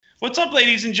What's up,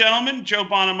 ladies and gentlemen? Joe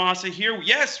Bonamassa here.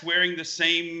 Yes, wearing the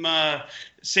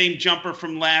same jumper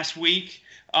from last week.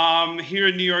 Here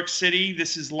in New York City,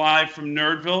 this is live from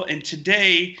Nerdville, and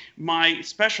today my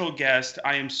special guest.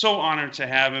 I am so honored to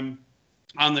have him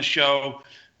on the show.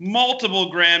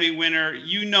 Multiple Grammy winner.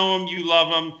 You know him, you love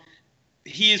him.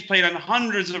 He has played on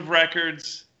hundreds of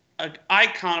records. An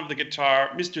icon of the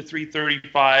guitar, Mr.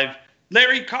 335,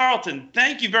 Larry Carlton.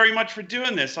 Thank you very much for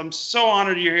doing this. I'm so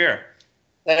honored you're here.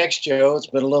 Thanks, Joe. It's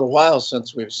been a little while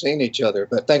since we've seen each other,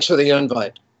 but thanks for the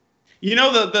invite. You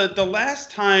know, the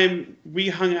last time we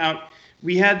hung out,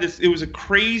 we had this. It was a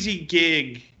crazy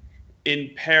gig in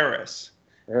Paris,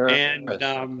 and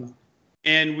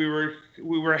we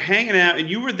were hanging out, and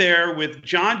you were there with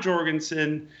John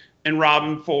Jorgensen and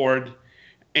Robben Ford,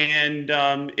 and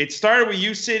it started with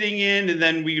you sitting in, and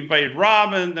then we invited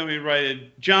Robben, then we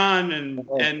invited John,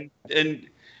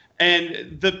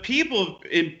 and the people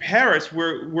in Paris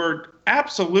were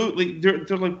absolutely,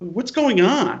 they're like, what's going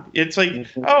on? It's like,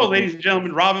 oh, ladies and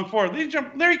gentlemen, Robben Ford, ladies and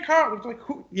gentlemen, Larry Carlton, like,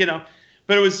 who, you know?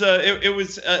 But it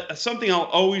was something I'll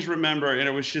always remember, and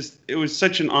it was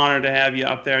such an honor to have you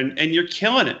up there, and you're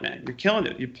killing it, man. You're killing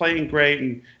it. You're playing great,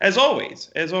 and as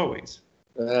always.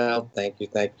 Well, thank you.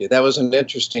 That was an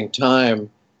interesting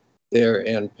time there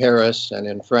in Paris and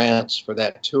in France for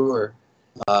that tour.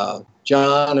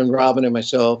 John and Robben and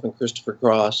myself and Christopher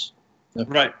Cross,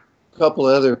 right, a couple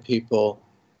of other people.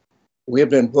 We had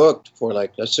been booked for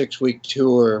like a 6-week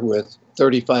tour with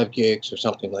 35 gigs or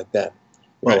something like that.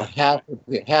 Well, right.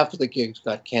 half of the gigs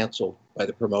got canceled by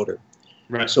the promoter.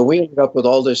 Right. So we ended up with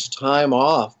all this time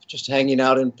off, just hanging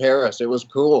out in Paris. It was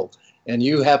cool, and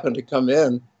you happened to come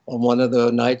in on one of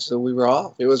the nights that we were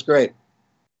off. It was great.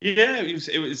 Yeah,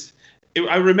 it was.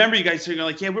 I remember you guys saying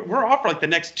like, yeah, we're off for like the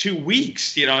next 2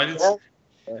 weeks, you know,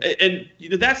 and you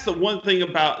know, that's the one thing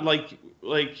about like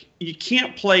you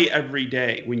can't play every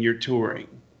day when you're touring.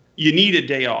 You need a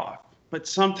day off, but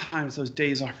sometimes those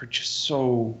days off are just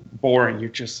so boring. You're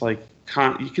just like,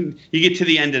 you get to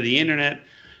the end of the internet,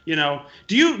 you know.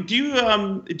 Do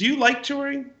you like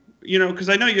touring? You know, because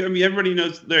I know you. I mean, everybody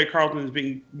knows Larry Carlton as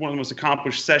being one of the most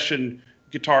accomplished session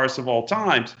guitarists of all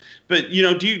times, but you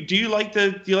know, do you like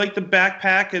the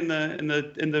backpack and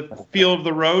the feel of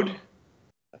the road?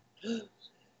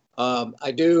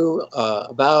 I do.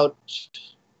 About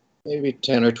maybe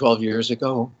 10 or 12 years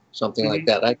ago, something like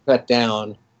that, I cut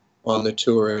down on the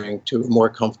touring to a more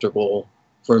comfortable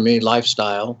for me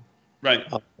lifestyle. Right.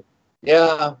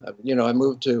 Yeah, you know, I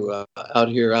moved to out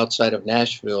here outside of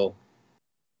Nashville,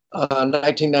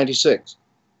 1996.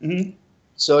 Mm-hmm.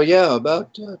 So yeah,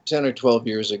 about 10 or 12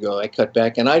 years ago, I cut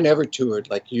back, and I never toured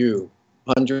like you,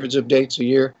 hundreds of dates a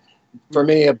year. For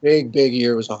me, a big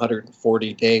year was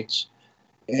 140 dates,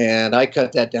 and I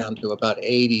cut that down to about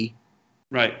 80.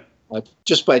 Right.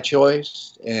 Just by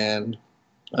choice, and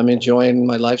I'm enjoying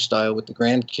my lifestyle with the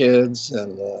grandkids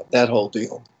and that whole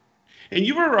deal. And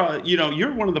you were, you know,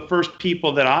 you're one of the first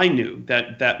people that I knew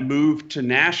that moved to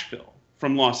Nashville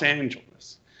from Los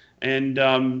Angeles. And,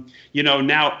 you know,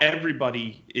 now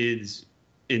everybody is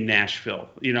in Nashville.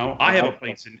 You know, I have a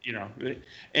place in, you know,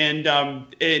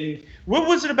 and what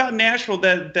was it about Nashville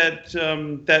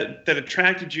that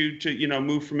attracted you to, you know,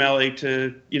 move from LA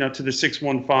to, you know, to the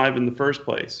 615 in the first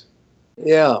place?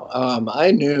 Yeah,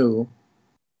 I knew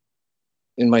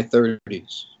in my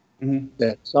 30s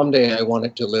that someday I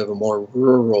wanted to live a more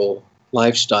rural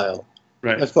lifestyle.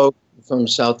 Right. I folks from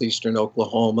southeastern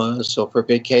Oklahoma, so for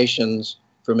vacations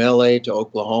from LA to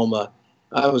Oklahoma,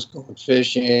 I was going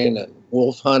fishing and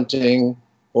wolf hunting,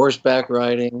 horseback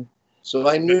riding. So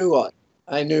I knew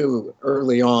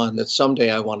early on that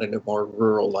someday I wanted a more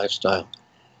rural lifestyle.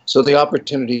 So the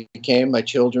opportunity came. My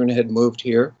children had moved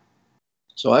here.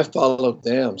 So I followed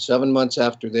them. 7 months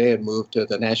after they had moved to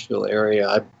the Nashville area,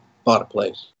 I bought a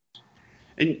place.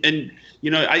 And you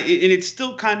know, and it's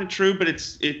still kind of true, but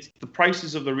it's the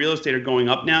prices of the real estate are going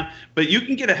up now. But you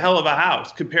can get a hell of a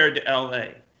house compared to LA.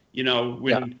 You know,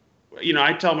 when you know,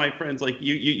 I tell my friends, like,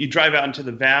 you drive out into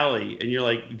the valley and you're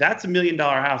like, that's $1 million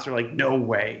house. They're like, no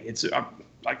way. It's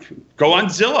like, go on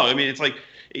Zillow. I mean, it's like,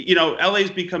 you know, LA's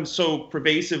become so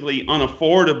pervasively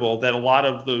unaffordable that a lot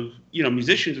of the, you know,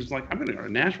 musicians is like, I'm going to go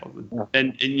to Nashville.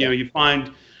 And you know, you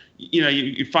find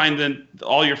that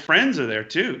all your friends are there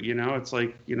too. You know, it's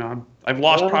like, you know, I've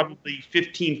lost probably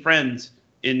 15 friends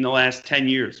in the last 10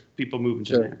 years. People moving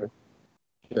to there.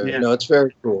 Sure. Yeah. No, it's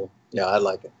very cool. Yeah, I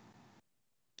like it.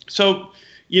 So,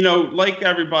 you know, like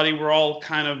everybody, we're all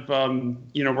kind of,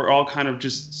 you know, we're all kind of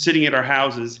just sitting at our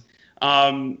houses.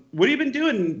 What have you been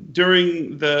doing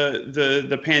during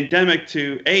the pandemic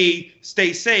to A,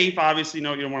 stay safe? Obviously,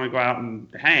 no, you don't want to go out and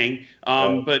hang.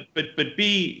 But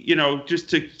B, just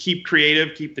to keep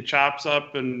creative, keep the chops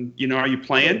up, and are you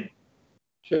playing?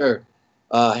 Sure.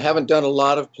 I haven't done a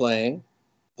lot of playing.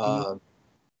 I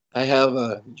have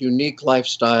a unique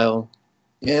lifestyle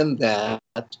in that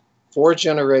 4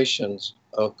 generations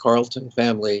of Carlton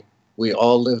family, we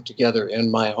all live together in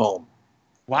my home.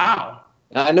 Wow.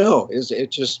 I know it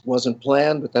just wasn't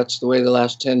planned, but that's the way the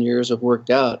last 10 years have worked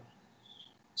out.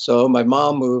 So my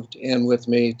mom moved in with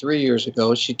me 3 years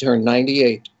ago. She turned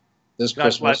 98 this God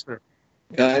Christmas. Bless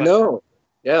her. I know.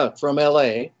 Yeah, from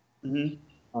LA.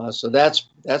 Mm-hmm. So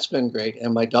that's been great.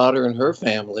 And my daughter and her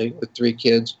family with 3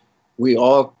 kids, we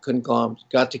all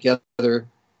got together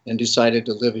and decided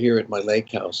to live here at my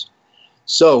lake house.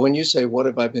 So when you say, what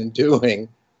have I been doing?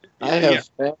 I have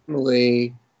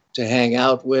family to hang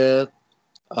out with.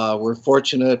 We're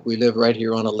fortunate. We live right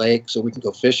here on a lake, so we can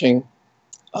go fishing.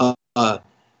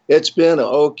 It's been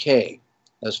okay.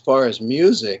 As far as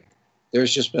music,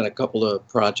 there's just been a couple of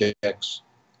projects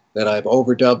that I've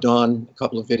overdubbed on, a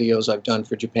couple of videos I've done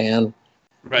for Japan,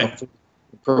 right?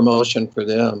 Promotion for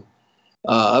them.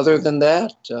 Other than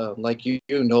that, like you,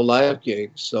 no live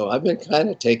gigs. So I've been kind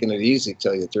of taking it easy,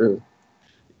 tell you the truth.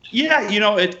 Yeah,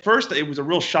 at first it was a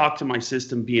real shock to my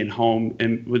system being home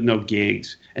and with no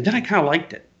gigs, and then I kind of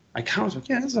liked it. I kind of was like,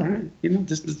 yeah, that's all right.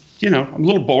 This is, I'm a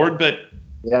little bored, but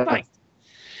yeah. Nice.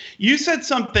 You said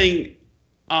something.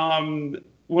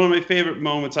 One of my favorite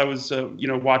moments. I was,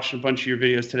 watching a bunch of your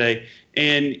videos today,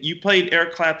 and you played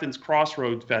Eric Clapton's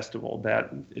Crossroads Festival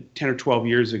that 10 or 12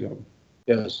 years ago.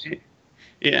 Yes.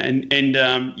 Yeah,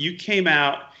 and you came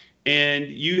out and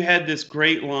you had this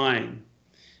great line.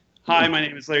 Hi, my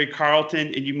name is Larry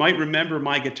Carlton, and you might remember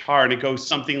my guitar, and it goes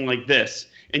something like this.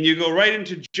 And you go right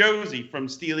into Josie from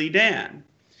Steely Dan.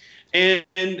 And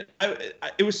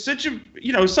it was such a,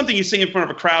 something you sing in front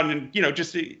of a crowd, and,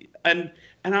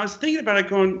 and I was thinking about it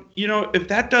going, if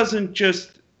that doesn't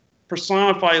just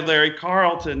personify Larry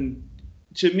Carlton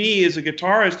to me as a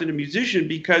guitarist and a musician,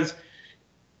 because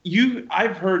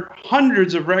I've heard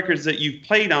hundreds of records that you've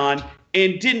played on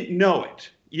and didn't know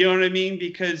it. You know what I mean?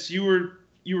 Because you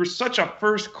were such a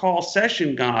first call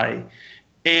session guy,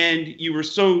 and you were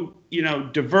so,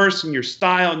 diverse in your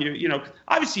style, and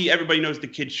obviously everybody knows the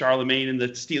Kid Charlemagne and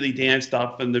the Steely Dan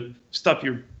stuff and the stuff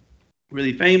you're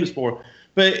really famous for.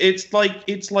 But it's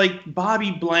like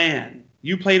Bobby Bland.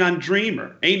 You played on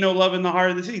Dreamer. Ain't No Love in the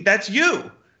Heart of the City. That's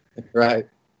you. Right.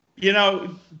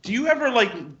 Do you ever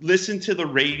listen to the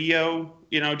radio,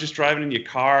 just driving in your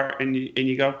car, and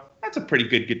you go, that's a pretty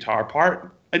good guitar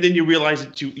part, and then you realize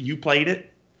that you played it?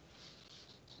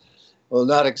 Well,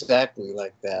 not exactly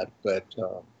like that, but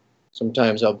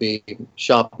sometimes I'll be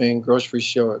shopping at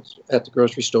the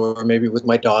grocery store, maybe with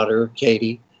my daughter,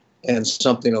 Katie, and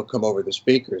something will come over the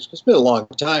speakers. It's been a long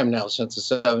time now, since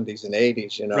the 70s and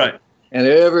 80s, Right. And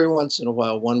every once in a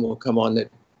while, one will come on that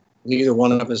neither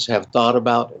one of us have thought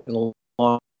about in a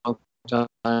long time.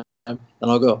 And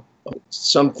I'll go, a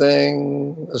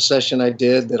session I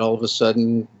did that all of a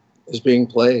sudden is being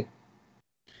played.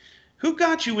 Who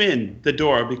got you in the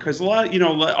door? Because a lot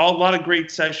of great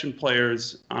session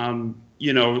players,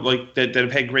 that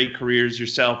have had great careers.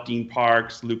 Yourself, Dean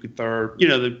Parks, Luke Thurr,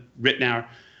 the Ritenour.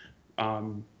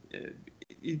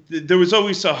 There was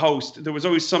always a host. There was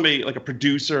always somebody like a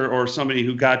producer or somebody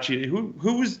who got you.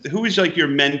 Who was like your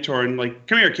mentor and like,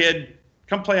 come here, kid,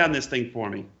 come play on this thing for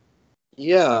me?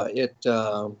 Yeah,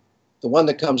 the one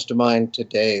that comes to mind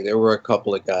today. There were a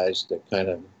couple of guys that kind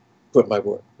of put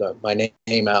my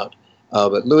name out.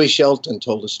 But Louis Shelton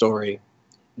told a story,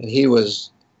 and he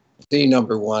was the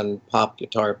 #1 pop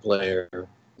guitar player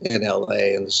in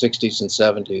LA in the 60s and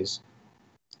 70s.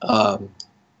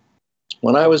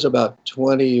 When I was about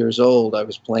 20 years old, I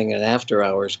was playing an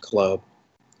after-hours club,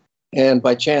 and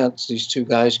by chance, these 2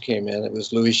 guys came in. It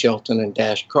was Louis Shelton and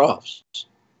Dash Crofts.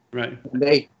 Right.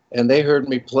 And they heard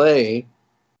me play,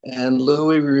 and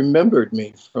Louis remembered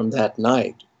me from that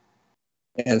night.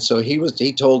 And so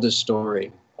he told his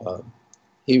story.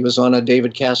 He was on a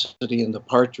David Cassidy and the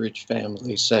Partridge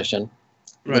Family session,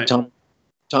 right, with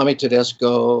Tommy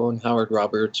Tedesco and Howard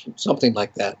Roberts, something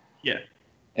like that. Yeah.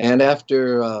 And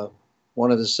after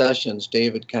one of the sessions,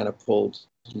 David kind of pulled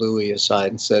Louis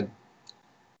aside and said,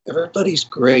 everybody's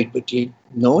great, but do you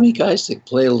know any guys that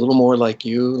play a little more like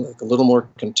you, like a little more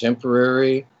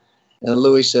contemporary? And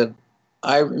Louis said,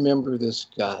 I remember this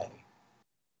guy.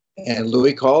 And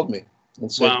Louis called me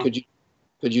and said, wow,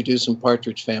 could you do some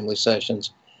Partridge Family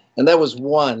sessions? And that was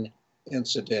one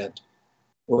incident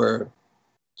where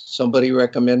somebody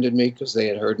recommended me because they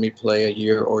had heard me play a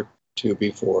year or two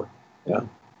before. Yeah.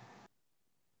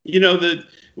 You know,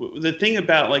 the thing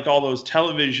about like all those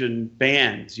television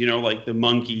bands, you know, like the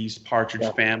Monkees,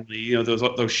 Partridge Family, you know,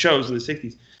 those shows in the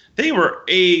 60s, they were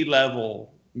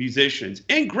A-level musicians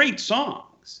and great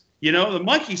songs. You know, the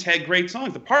Monkees had great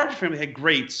songs. The Partridge Family had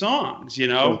great songs, you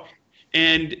know.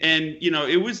 And you know,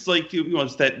 it was like it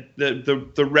was that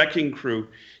the Wrecking Crew.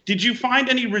 Did you find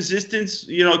any resistance,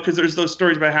 you know, because there's those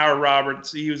stories about Howard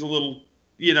Roberts, he was a little,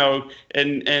 you know,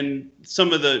 and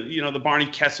some of the, you know, the Barney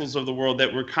Kessels of the world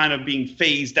that were kind of being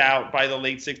phased out by the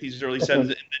late 60s, early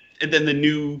 70s, and then the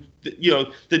new, you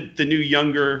know, the new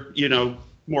younger, you know,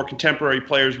 more contemporary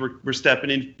players were stepping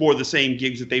in for the same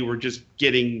gigs that they were just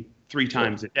getting 3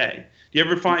 times a day. Do you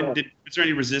ever find, was there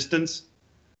any resistance?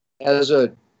 As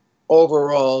a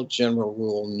overall general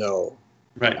rule, no.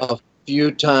 Right. A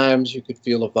few times you could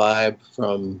feel a vibe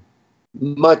from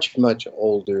much, much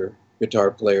older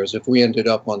guitar players. If we ended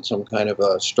up on some kind of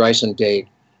a Streisand date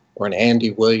or an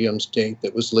Andy Williams date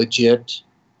that was legit,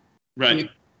 right, you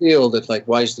feel that, like,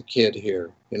 why is the kid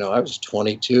here? You know, I was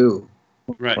 22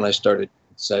 when I started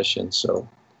sessions. So,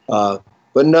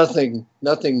 but nothing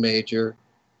major.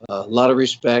 A lot of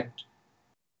respect,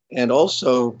 and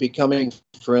also becoming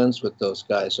friends with those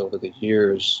guys over the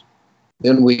years.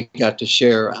 Then we got to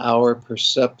share our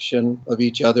perception of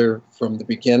each other from the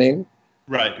beginning.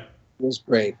 Right. It was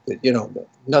great. That, you know,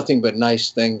 nothing but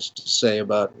nice things to say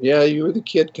about, yeah, you were the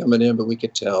kid coming in, but we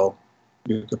could tell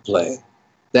you could play.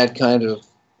 That kind of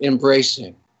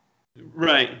embracing.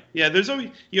 Right. Yeah. There's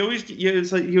always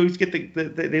it's like you always get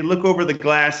they look over the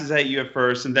glasses at you at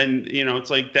first, and then, you know, it's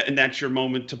like that, and that's your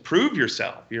moment to prove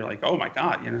yourself. You're like, oh my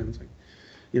God, you know, it's like,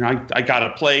 you know, I got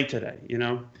to play today, you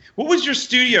know. What was your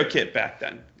studio kit back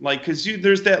then? Like, because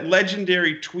there's that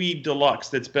legendary Tweed Deluxe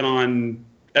that's been on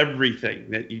everything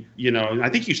that you know, and I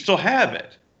think you still have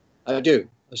it. I do.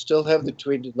 I still have the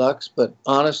Tweed Deluxe, but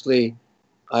honestly,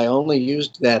 I only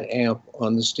used that amp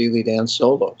on the Steely Dan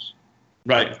solos.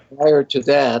 Right. Prior to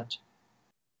that,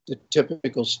 the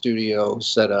typical studio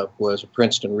setup was a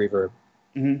Princeton Reverb.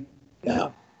 Mm-hmm.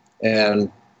 Yeah.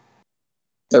 And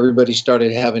everybody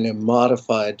started having them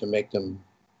modified to make them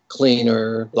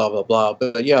cleaner, blah, blah, blah.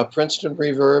 But yeah, Princeton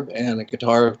Reverb and a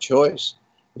guitar of choice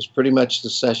was pretty much the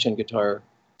session guitar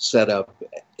setup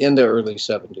in the early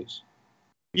 70s.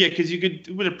 Yeah, because you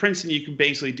could, with a Princeton, you can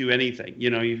basically do anything.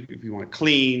 You know, if you want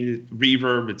clean,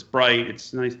 reverb, it's bright,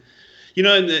 it's nice. You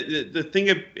know, and the thing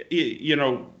of, you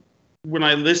know, when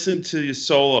I listen to your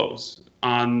solos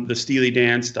on the Steely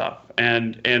Dan stuff,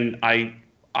 and I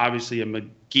obviously am a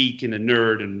geek and a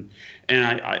nerd, and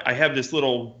I have this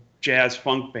little jazz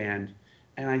funk band,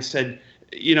 and I said,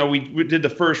 you know, we did the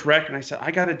first record, and I said,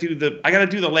 I gotta do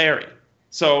the Larry.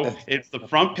 So it's the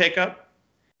front pickup,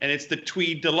 and it's the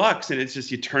Tweed Deluxe, and it's just,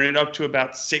 you turn it up to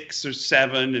about 6 or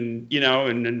 7, and, you know,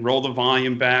 and then roll the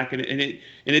volume back, and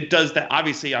it does that.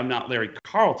 Obviously, I'm not Larry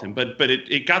Carlton, but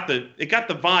it got the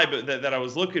vibe that I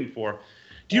was looking for.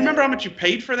 Do you remember how much you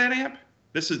paid for that amp?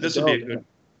 This would be a good.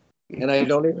 And I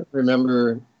don't even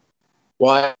remember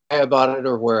why I bought it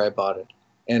or where I bought it.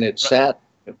 And it sat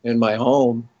in my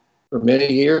home for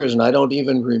many years, and I don't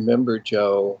even remember,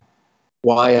 Joe,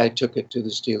 why I took it to the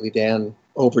Steely Dan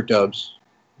overdubs.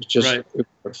 It's just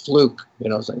a fluke, you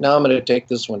know. It's like, no, I'm going to take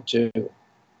this one too.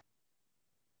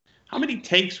 How many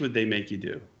takes would they make you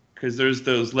do? Because there's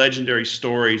those legendary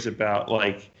stories about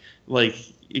like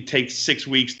it takes 6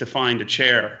 weeks to find a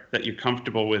chair that you're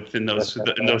comfortable with in those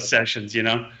sessions, you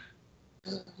know.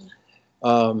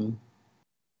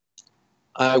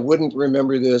 I wouldn't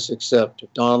remember this except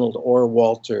Donald or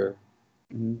Walter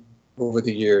over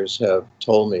the years have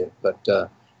told me, but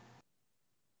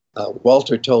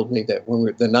Walter told me that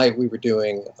the night we were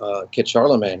doing Kid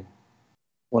Charlemagne,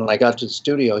 when I got to the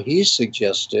studio, he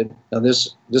suggested, now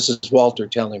this is Walter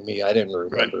telling me, I didn't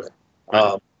remember it.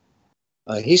 Right.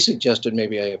 He suggested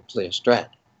maybe I play a Strat.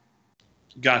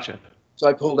 Gotcha. So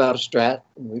I pulled out a Strat,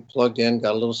 and we plugged in,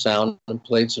 got a little sound, and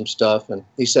played some stuff. And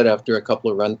he said after a couple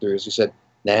of run-throughs, he said,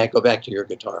 nah, go back to your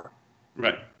guitar.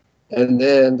 Right. And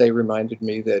then they reminded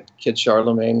me that Kid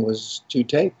Charlemagne was 2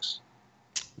 takes.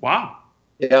 Wow.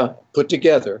 Yeah, put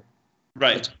together.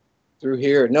 Right. Through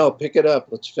here. No, pick it up.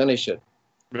 Let's finish it.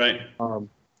 Right.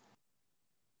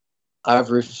 I've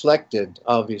reflected,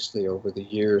 obviously, over the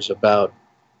years about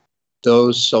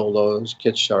those solos,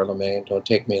 Kid Charlemagne, Don't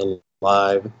Take Me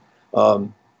Alive.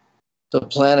 The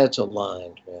planets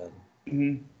aligned, man.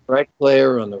 Mm-hmm. Right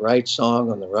player on the right song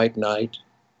on the right night.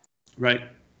 Right.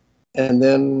 And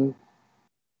then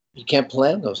you can't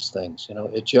plan those things, you know.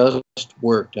 It just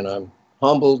worked, and I'm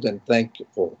humbled and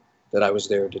thankful that I was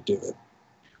there to do it.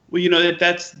 Well,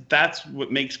 that's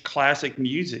what makes classic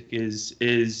music is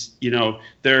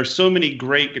there are so many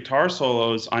great guitar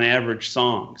solos on average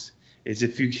songs. Is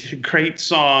if you get a great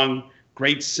song,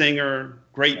 great singer,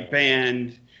 great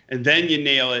band, and then you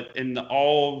nail it, and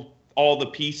all the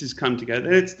pieces come together.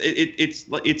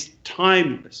 It's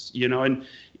timeless, and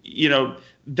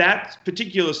that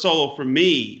particular solo for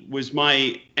me was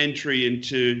my entry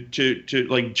into to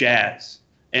like jazz,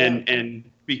 and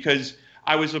because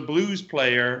I was a blues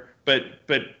player, but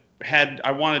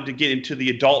I wanted to get into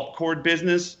the adult chord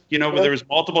business, where there was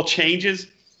multiple changes,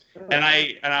 and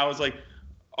I was like,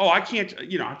 oh, I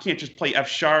can't just play F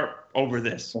sharp over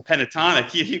this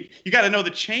pentatonic. You got to know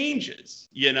the changes,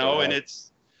 and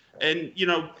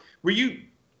were you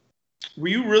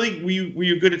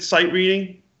good at sight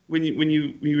reading when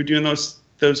you were doing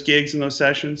those gigs and those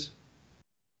sessions?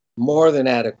 More than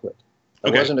adequate.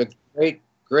 Okay. I wasn't a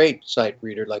great sight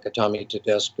reader like a Tommy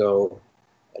Tedesco,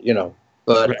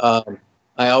 but right.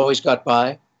 I always got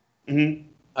by. Mm-hmm.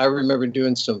 I remember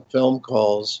doing some film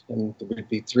calls, and there would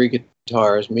be 3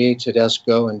 guitars, me,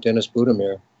 Tedesco, and Dennis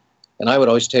Budimir, and I would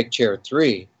always take chair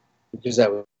 3 because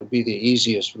that would be the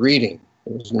easiest reading.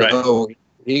 There was no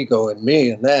ego in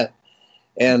me in that,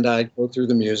 and I'd go through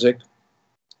the music.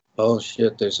 Oh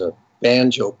shit! There's a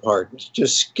banjo part. It's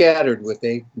just scattered with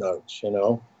 8 notes,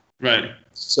 Right.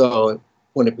 So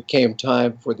when it became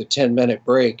time for the 10-minute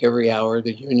break, every hour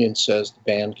the union says the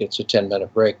band gets a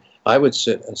 10-minute break. I would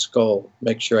sit and skull,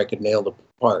 make sure I could nail the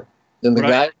part. Then the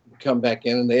guys would come back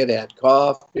in and they'd had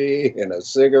coffee and a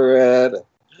cigarette.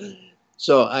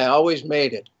 So I always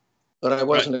made it, but I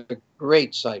wasn't a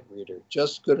great sight reader,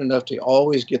 just good enough to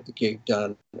always get the gig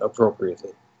done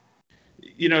appropriately.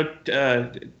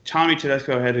 Tommy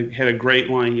Tedesco had a great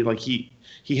line.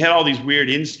 He had all these weird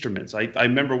instruments. I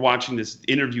remember watching this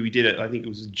interview he did at, I think it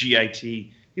was GIT.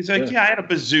 He's like, I had a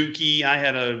bouzouki, I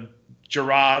had a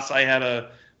jarras, I had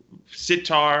a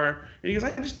sitar. And he goes,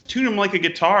 I just tune him like a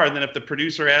guitar. And then if the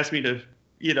producer asked me to,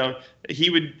 he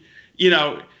would,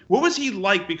 what was he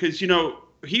like? Because,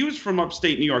 he was from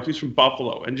upstate New York. He was from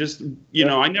Buffalo. And just,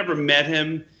 I never met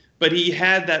him, but he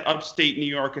had that upstate New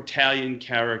York Italian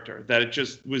character that it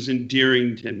just was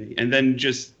endearing to me. And then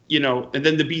just, and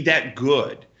then to be that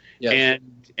good, and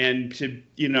to,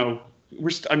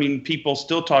 people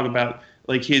still talk about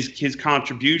like his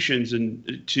contributions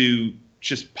and to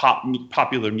just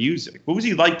popular music. What was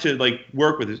he like to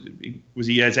work with? Was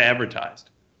he as advertised?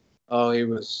 Oh, he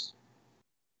was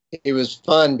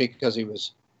fun because he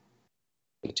was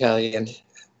Italian,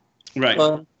 right?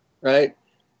 Fun, right,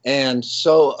 and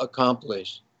so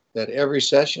accomplished that every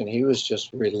session he was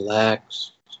just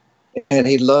relaxed, and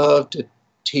he loved to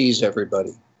tease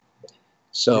everybody.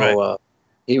 So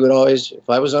he would always, if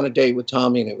I was on a date with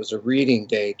Tommy and it was a reading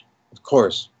date, of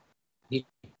course, he'd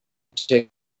take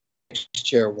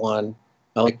chair 1,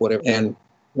 I like whatever, and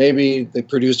maybe the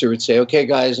producer would say, okay,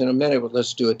 guys, in a minute,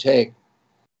 let's do a take.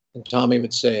 And Tommy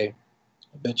would say,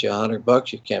 I bet you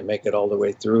 $100 you can't make it all the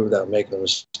way through without making a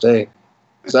mistake.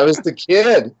 Because I was the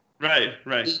kid. Right.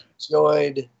 He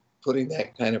enjoyed putting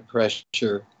that kind of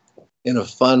pressure in a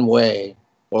fun way,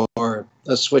 or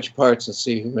let's switch parts and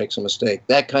see who makes a mistake.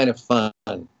 That kind of fun.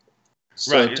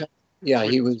 So,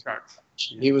 he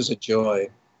was a joy.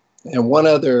 And one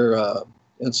other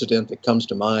incident that comes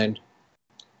to mind,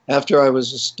 after I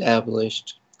was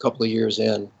established, a couple of years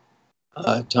in,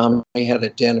 Tommy had a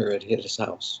dinner at his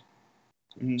house.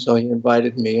 Mm-hmm. So he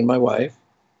invited me and my wife,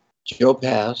 Joe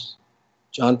Pass,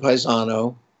 John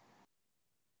Paisano.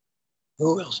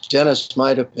 Who else? Dennis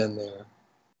might have been there.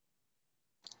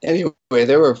 Anyway,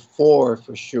 there were 4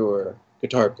 for sure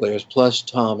guitar players, plus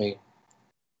Tommy.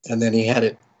 And then he had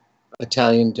an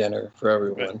Italian dinner for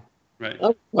everyone. Right.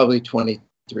 I'm probably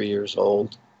 23 years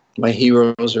old. My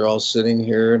heroes are all sitting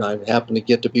here, and I happen to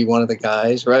get to be one of the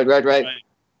guys. Right.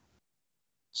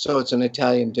 So it's an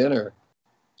Italian dinner.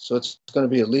 So it's going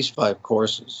to be at least 5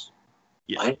 courses.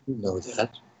 Yeah. I didn't know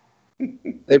that.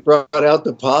 They brought out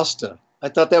the pasta. I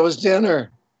thought that was dinner.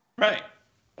 Right.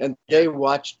 And they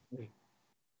watched me.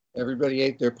 Everybody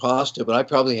ate their pasta, but I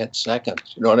probably had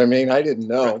seconds. You know what I mean? I didn't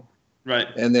know. Right.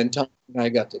 And then Tom and I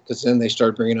got to, because then they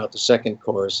started bringing out the second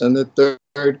course and the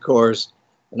third course.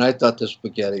 And I thought the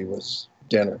spaghetti was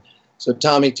dinner. So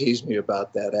Tommy teased me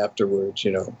about that afterwards.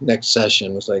 Next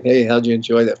session was like, hey, how'd you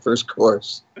enjoy that first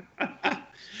course?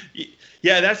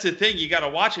 Yeah, that's the thing. You got to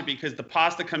watch it because the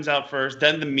pasta comes out first,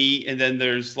 then the meat, and then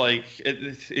there's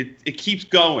it keeps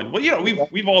going. Well,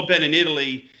 we've all been in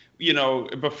Italy,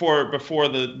 before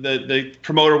the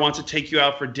promoter wants to take you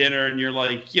out for dinner, and you're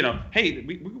like, hey,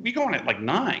 we going at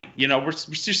 9. We're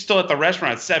still at the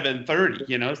restaurant at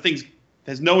 7:30. Things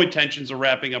has no intentions of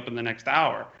wrapping up in the next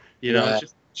hour. You know,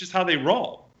 it's just how they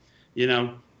roll. You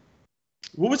know,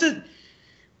 what was it?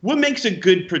 What makes a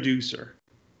good producer?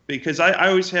 Because I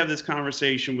always have this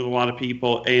conversation with a lot of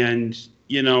people, and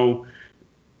you know,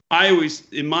 I always,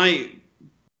 in my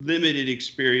limited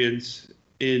experience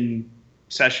in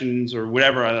sessions or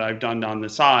whatever I've done on the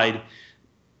side,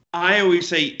 I always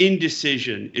say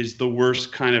indecision is the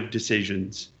worst kind of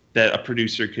decisions that a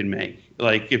producer can make.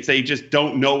 Like if they just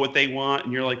don't know what they want,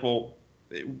 and you're like, well,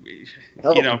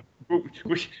 you know,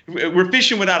 we're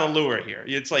fishing without a lure here.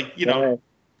 It's like, you know,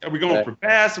 are we going for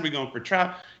bass? Are we going for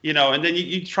trout? You know, and then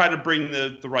you try to bring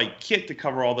the right kit to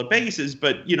cover all the bases.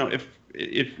 But you know, if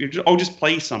you're just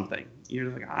play something,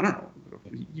 you're like, I don't know.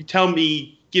 You tell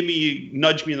me,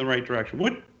 nudge me in the right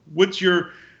direction. What's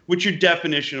your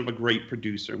definition of a great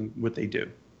producer and what they do?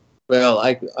 Well,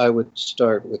 I would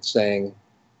start with saying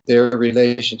their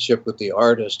relationship with the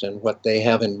artist and what they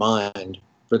have in mind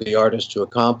for the artist to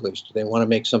accomplish. Do they want to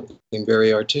make something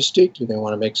very artistic? Do they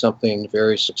want to make something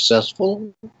very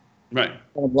successful? Right.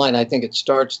 Bottom line, I think it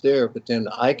starts there, but then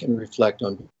I can reflect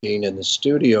on being in the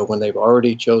studio when they've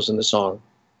already chosen the song.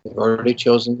 They've already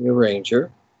chosen the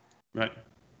arranger. Right.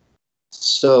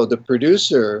 So the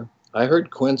producer, I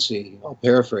heard Quincy, I'll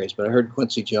paraphrase, but I heard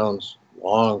Quincy Jones a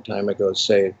long time ago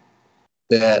say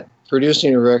that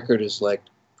producing a record is like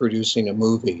producing a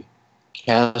movie.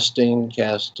 Casting.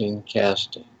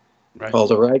 Right. Call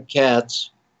the right cats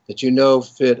that you know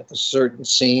fit a certain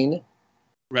scene.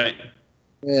 Right.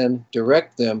 And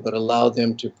direct them, but allow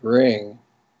them to bring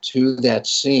to that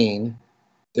scene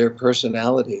their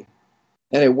personality.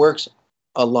 And it works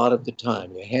a lot of the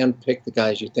time. You handpick the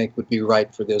guys you think would be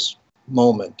right for this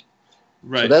moment.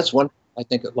 Right. So that's one I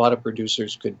think a lot of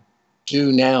producers could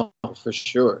do now for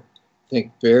sure.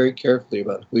 Think very carefully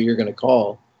about who you're going to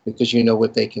call because you know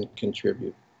what they can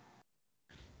contribute.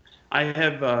 I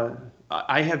have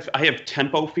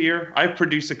tempo fear. I've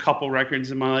produced a couple records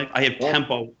in my life. I have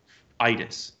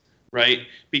tempo-itis, right?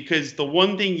 Because the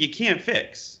one thing you can't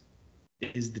fix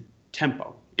is the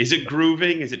tempo. Is it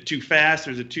grooving? Is it too fast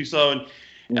or is it too slow?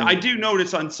 And I do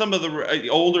notice on some of the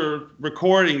older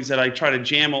recordings that I try to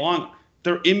jam along,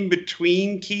 they're in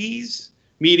between keys,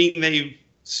 meaning they've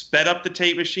sped up the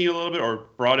tape machine a little bit or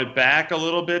brought it back a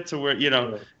little bit to where, you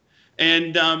know. Right.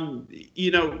 And, you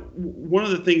know, one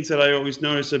of the things that I always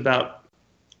notice about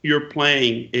your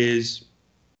playing is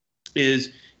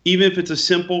even if it's a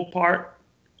simple part,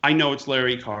 I know it's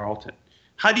Larry Carlton.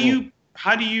 How do you,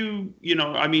 you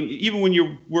know, I mean, even when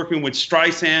you're working with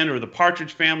Streisand or the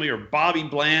Partridge Family or Bobby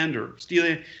Bland or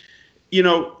Steely, you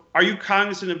know, are you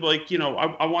cognizant of like, you know,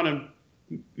 I want to,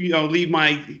 you know, leave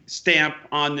my stamp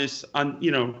on this, on, you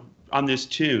know, on this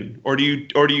tune, or do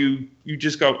you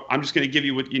just go, I'm just going to give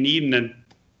you what you need and then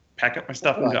pack up my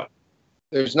stuff and go?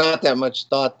 There's not that much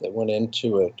thought that went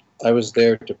into it. I was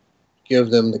there to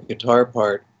give them the guitar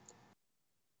part,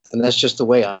 and that's just the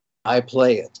way I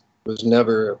play it. It was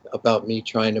never about me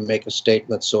trying to make a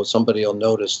statement so somebody will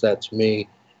notice that's me.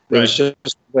 It was just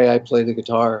the way I play the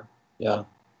guitar. Yeah.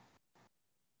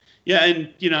 Yeah,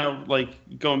 and you know, like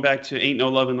going back to "Ain't No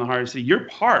Love in the Heart of the Sea," your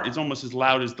part is almost as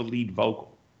loud as the lead vocal.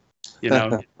 You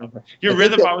know, your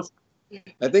rhythm.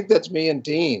 I think that's me and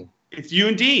Dean. It's you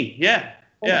and Dean. Yeah,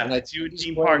 yeah. It's you and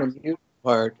Dean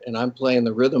part, and I'm playing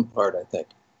the rhythm part. I think.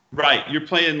 Right, you're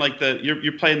playing like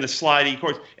you're playing the slidey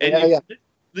chords, and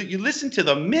you listen to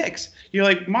the mix. You're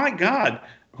like, my God,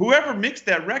 whoever mixed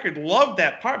that record loved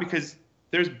that part because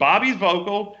there's Bobby's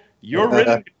vocal, your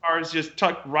rhythm guitar is just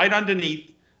tucked right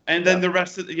underneath, and then the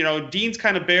rest of you know, Dean's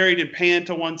kind of buried and panned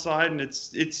to one side, and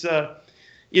it's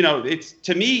you know, it's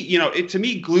to me, you know, it to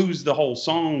me glues the whole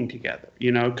song together,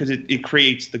 you know, because it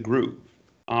creates the groove.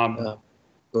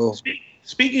 Cool.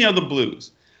 Speaking of the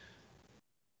blues,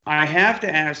 I have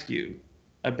to ask you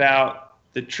about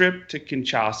the trip to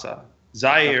Kinshasa,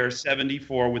 Zaire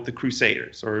 '74 with the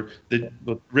Crusaders, or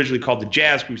originally called the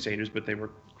Jazz Crusaders, but they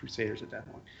were Crusaders at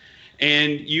that point.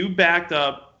 And you backed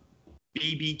up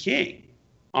B.B. King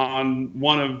on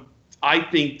one of, I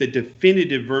think, the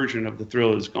definitive version of The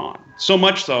Thrill Is Gone. So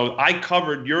much so, I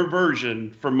covered your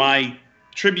version for my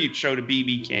tribute show to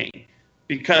B.B. King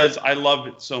because I loved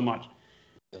it so much.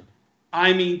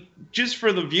 I mean, just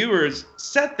for the viewers,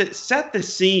 set the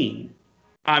scene.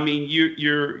 I mean,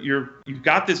 you've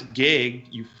got this gig.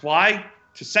 You fly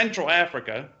to Central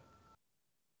Africa.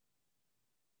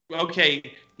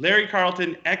 Okay, Larry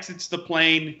Carlton exits the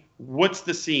plane. What's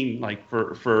the scene like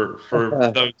for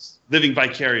those living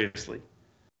vicariously?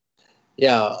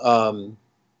 Yeah,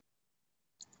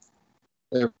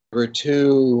 there were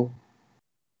two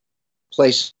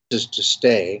places to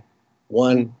stay.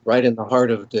 One right in the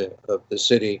heart of the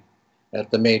city,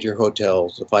 at the major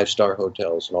hotels, the five-star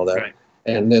hotels and all that. Right.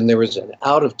 And then there was an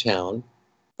out of town,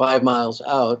 5 miles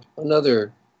out,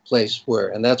 another place where,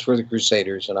 and that's where the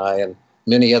Crusaders and I and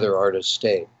many other artists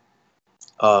stayed.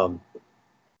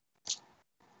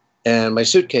 And my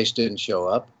suitcase didn't show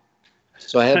up,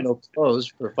 so I had no clothes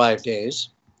for 5 days.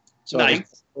 So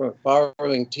Nice. I was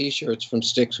borrowing T-shirts from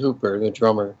Styx Hooper, the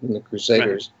drummer in the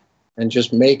Crusaders, and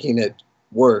just making it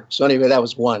work. So anyway, that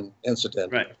was one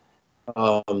incident. Right.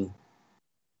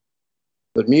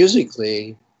 But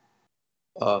musically,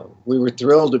 we were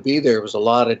thrilled to be there. It was a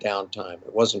lot of downtime.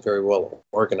 It wasn't very well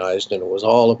organized, and it was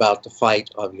all about the fight,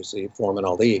 obviously, Foreman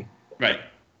Ali. Right.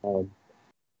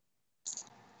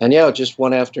 And yeah, just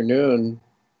one afternoon,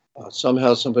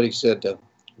 somehow somebody said,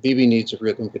 BB needs a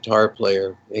rhythm guitar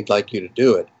player. They'd like you to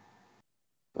do it.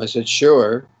 I said,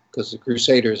 sure, because the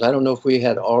Crusaders, I don't know if we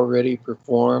had already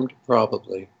performed,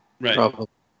 probably. Right. Probably.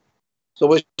 So it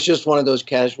was just one of those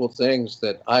casual things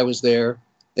that I was there.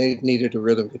 They needed a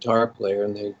rhythm guitar player,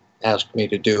 and they asked me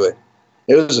to do it.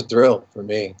 It was a thrill for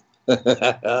me.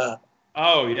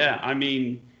 Oh, yeah. I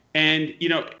mean, and, you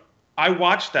know, I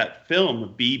watched that film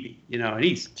of BB, you know, and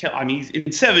he's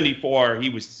in 74,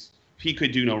 he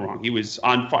could do no wrong. He was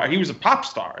on fire. He was a pop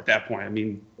star at that point. I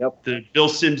mean, the Bill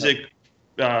Szymczyk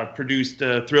produced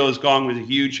Thrill Is Gone was a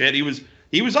huge hit. He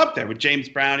was up there with James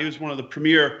Brown. He was one of the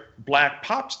premier black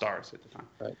pop stars at the time.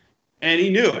 Right. And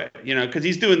he knew it, you know, because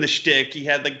he's doing the shtick. He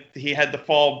had the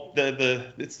fall,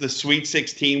 it's the Sweet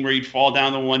 16 where he'd fall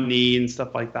down to one knee and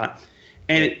stuff like that.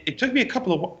 And it took me a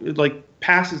couple of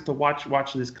passes to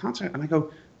watching this concert, and I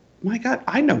go, my God,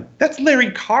 I know that's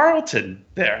Larry Carlton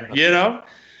there, you know.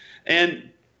 And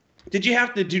did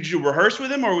you rehearse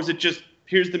with him, or was it just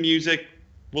here's the music,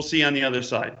 we'll see on the other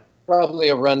side? Probably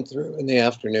a run through in the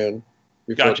afternoon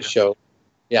before the show.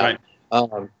 Yeah.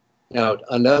 Right. Now,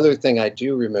 another thing I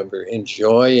do remember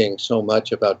enjoying so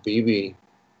much about BB,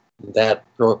 that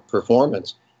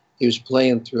performance, he was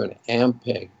playing through an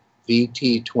Ampeg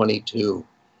VT22,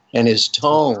 and his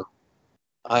tone,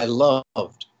 I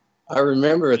loved. I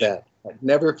remember that. I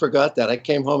never forgot that. I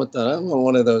came home and thought, I'm on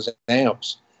one of those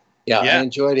amps. Yeah, I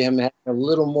enjoyed him having a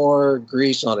little more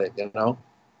grease on it, you know?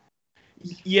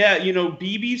 Yeah, you know,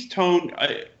 BB's tone,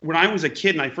 when I was a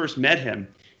kid and I first met him,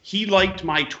 he liked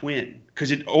my twin because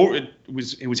it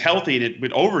was healthy and it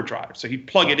would overdrive. So he'd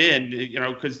plug it in, you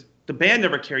know, because the band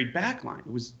never carried backline.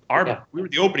 It was we were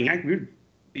the opening act. We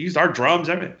used our drums,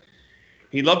 everything.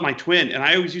 He loved my twin, and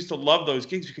I always used to love those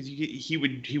gigs because he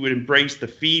would embrace the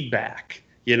feedback,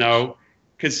 you know.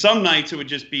 Because some nights it would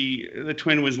just be the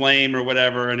twin was lame or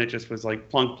whatever, and it just was like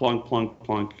plunk, plunk, plunk,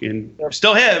 plunk, and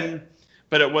still him,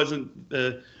 but it wasn't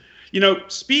the, you know.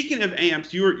 Speaking of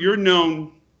amps, you're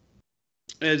known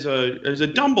as a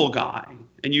Dumble guy,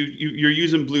 and you're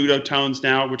using Bluto tones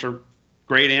now, which are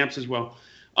great amps as well.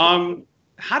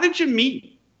 How did you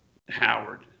meet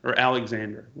Howard or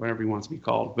Alexander, whatever he wants to be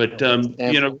called? But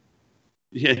you know,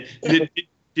 yeah,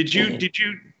 did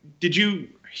you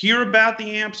hear about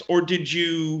the amps, or did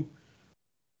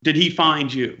he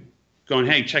find you going,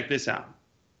 hey, check this out?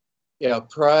 Yeah,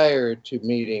 prior to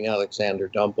meeting Alexander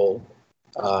Dumble,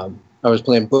 I was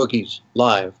playing boogies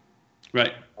live.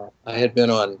 Right. I had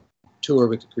been on tour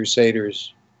with the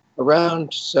Crusaders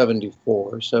around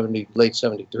 74, late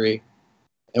 73,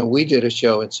 and we did a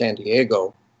show in San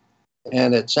Diego.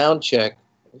 And at soundcheck,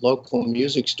 a local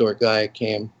music store guy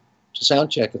came to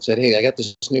soundcheck and said, hey, I got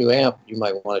this new amp. You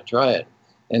might want to try it.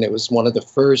 And it was one of the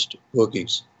first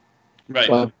boogies. Right.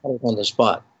 So I bought it on the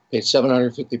spot, paid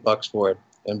 $750 for it,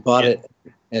 and bought it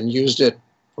and used it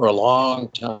for a long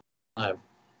time.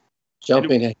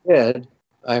 Jumping ahead,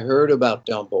 I heard about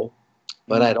Dumble,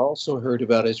 but I'd also heard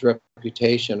about his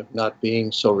reputation of not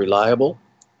being so reliable.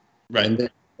 Right.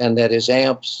 And that his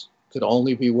amps could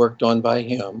only be worked on by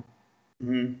him.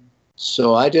 Mm-hmm.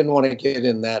 So I didn't want to get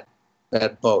in that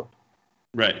boat.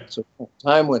 Right. So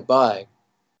time went by,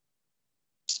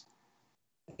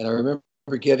 and I remember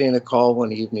getting a call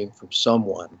one evening from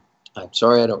someone. I'm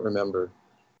sorry, I don't remember.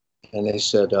 And they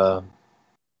said,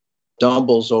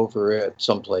 Dumble's over at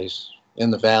someplace in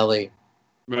the valley.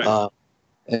 Right.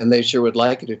 And they sure would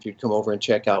like it if you'd come over and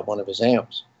check out one of his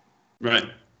amps. Right.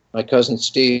 My cousin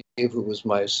Steve, who was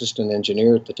my assistant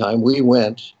engineer at the time, we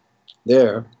went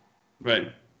there.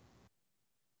 Right.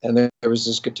 And there was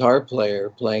this guitar player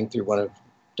playing through one of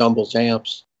Dumble's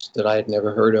amps that I had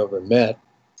never heard of or met.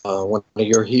 One of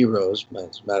your heroes,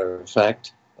 as a matter of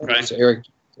fact. Right. It was Eric.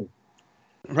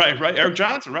 Right. Eric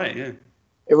Johnson. Right. Yeah.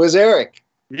 It was Eric.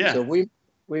 Yeah. So we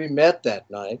met that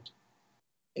night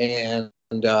and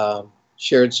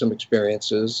shared some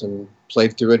experiences and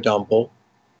played through a Dumble.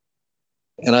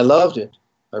 And I loved it.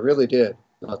 I really did.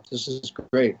 thought, this is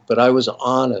great. But I was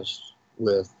honest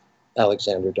with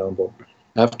Alexander Dumble.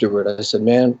 Afterward, I said,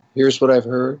 man, here's what I've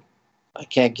heard. I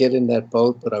can't get in that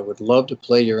boat, but I would love to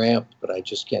play your amp, but I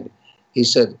just can't. He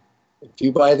said, if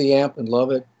you buy the amp and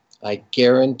love it, I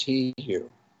guarantee you,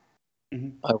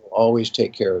 I will always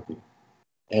take care of you.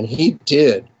 And he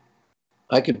did.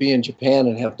 I could be in Japan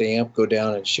and have the amp go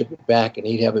down and ship it back, and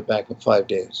he'd have it back in 5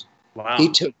 days. Wow. He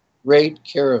took great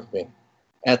care of me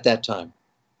at that time.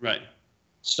 Right.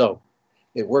 So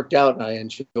it worked out, and I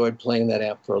enjoyed playing that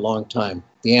amp for a long time.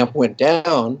 The amp went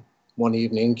down one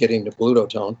evening, getting to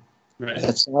Bludotone. Right.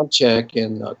 At sound check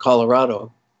in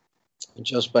Colorado, and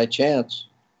just by chance,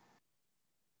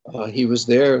 he was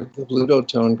there, the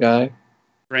Bludotone guy.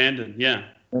 Brandon, yeah.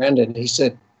 Brandon, he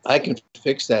said, I can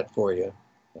fix that for you,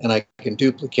 and I can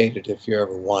duplicate it if you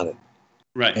ever want it.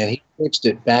 Right. And he fixed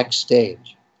it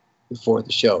backstage before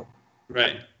the show.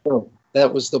 Right. So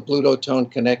that was the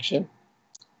Bludotone connection,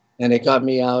 and it got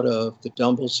me out of the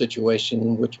Dumble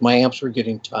situation, which my amps were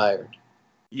getting tired.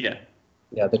 Yeah.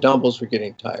 Yeah, the Dumbles were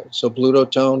getting tired. So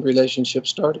Bludotone relationship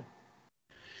started.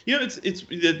 You know,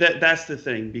 that's the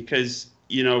thing, because,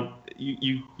 you know,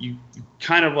 you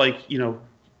kind of like, you know,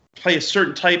 play a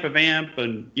certain type of amp,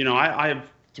 and, you know, I have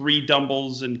 3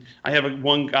 Dumbles, and I have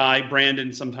one guy,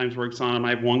 Brandon, sometimes works on them.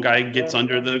 I have one guy gets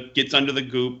under the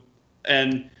goop,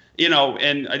 and, you know,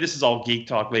 and this is all geek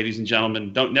talk, ladies and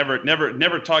gentlemen. Don't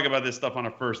never talk about this stuff on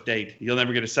a first date. You'll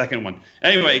never get a second one.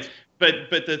 Anyway, but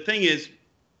the thing is,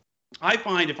 I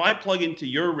find if I plug into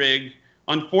your rig,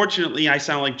 unfortunately, I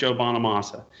sound like Joe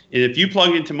Bonamassa. And if you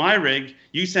plug into my rig,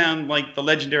 you sound like the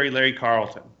legendary Larry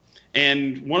Carlton.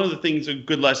 And one of the things, a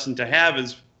good lesson to have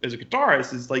as a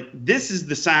guitarist, is like, this is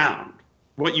the sound.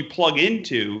 What you plug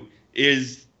into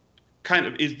is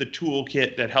the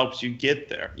toolkit that helps you get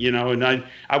there, you know. And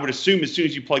I would assume as soon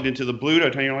as you plugged into the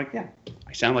Bludotone, you're like, yeah,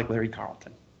 I sound like Larry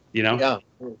Carlton, you know? Yeah,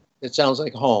 it sounds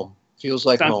like home. Feels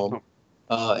like home.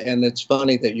 And it's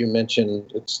funny that you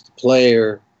mentioned it's the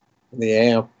player, the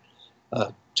amp.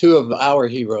 2 of our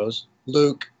heroes,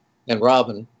 Luke and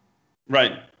Robin.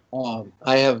 Right.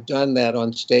 I have done that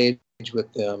on stage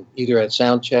with them, either at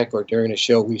sound check or during a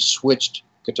show. We switched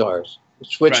guitars,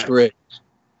 switched rigs.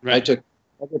 Right. I took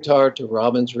my guitar to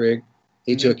Robin's rig.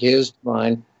 He took his to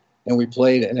mine, and we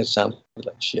played, and it sounded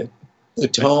like shit. The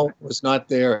tone was not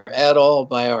there at all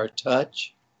by our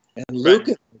touch. And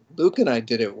Luke and I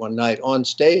did it one night on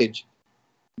stage.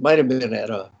 Might have been at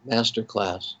a master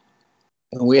class.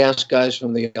 And we asked guys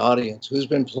from the audience, who's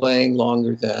been playing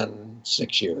longer than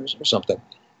 6 years or something?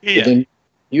 Yeah. Then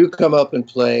you come up and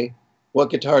play. What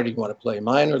guitar do you want to play,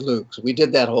 mine or Luke's? We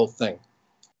did that whole thing.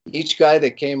 Each guy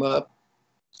that came up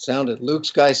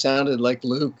Luke's guy sounded like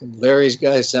Luke, and Larry's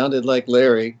guy sounded like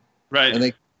Larry. Right.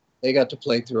 And they got to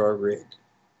play through our rig.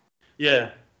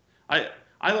 Yeah.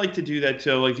 I like to do that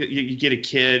too. Like you get a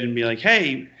kid and be like,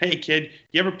 hey kid,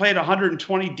 you ever played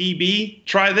 120 dB?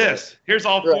 Try this. Here's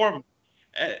all 4 of them.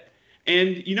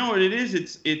 And you know what it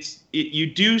is? You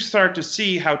do start to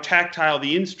see how tactile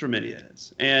the instrument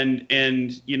is,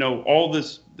 and you know, all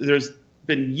this. There's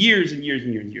been years and years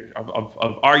and years and years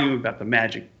of arguing about the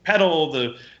magic pedal,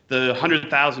 the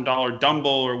 $100,000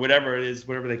 Dumble or whatever it is,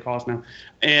 whatever they cost now,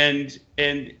 and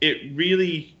it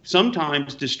really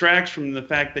sometimes distracts from the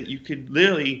fact that you could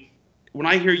literally, when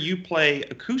I hear you play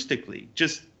acoustically,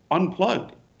 just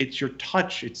unplugged, it's your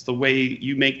touch, it's the way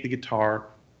you make the guitar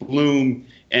bloom,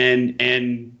 and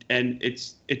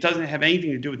it doesn't have anything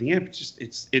to do with the amp. It's just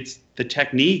it's the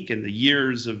technique and the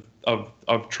years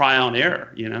of trial and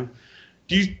error, you know.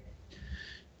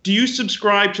 Do you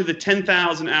subscribe to the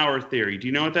 10,000 hour theory? Do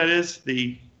you know what that is?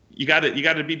 You got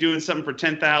to be doing something for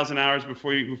 10,000 hours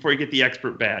before you get the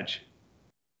expert badge.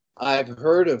 I've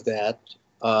heard of that.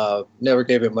 Never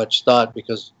gave it much thought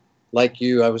because, like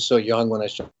you, I was so young when I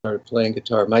started playing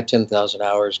guitar. My 10,000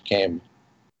 hours came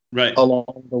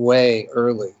along the way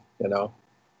early, you know.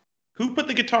 Who put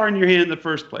the guitar in your hand in the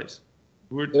first place?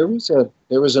 There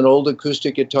was an old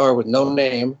acoustic guitar with no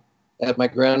name at my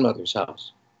grandmother's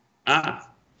house.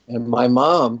 And my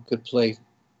mom could play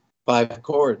 5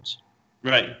 chords.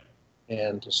 Right.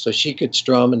 And so she could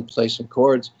strum and play some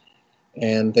chords.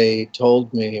 And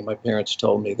my parents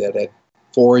told me that at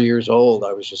 4 years old,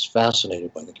 I was just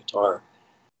fascinated by the guitar.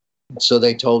 And so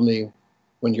they told me,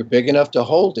 when you're big enough to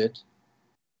hold it,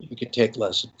 you could take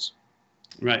lessons.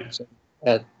 Right. So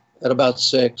at about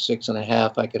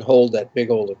 6.5, I could hold that big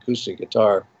old acoustic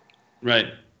guitar. Right.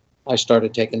 I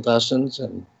started taking lessons,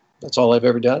 and that's all I've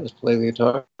ever done is play the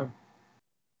guitar.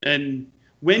 And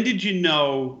when did you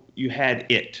know you had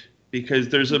it? Because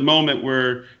there's a moment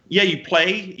where, you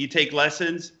play, you take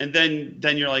lessons, and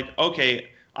then you're like, okay,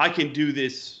 I can do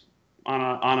this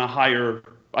on a higher.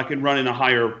 I can run in a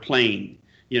higher plane,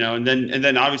 and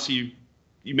then obviously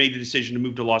you made the decision to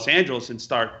move to Los Angeles and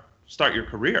start your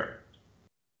career.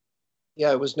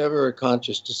 Yeah, it was never a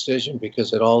conscious decision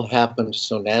because it all happened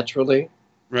so naturally.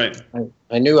 Right.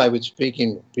 I knew I would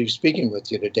be speaking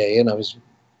with you today, and I was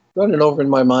running over in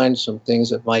my mind some things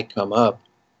that might come up.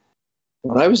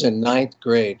 When I was in ninth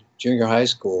grade, junior high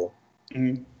school,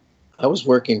 mm-hmm. I was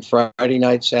working Friday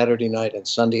night, Saturday night, and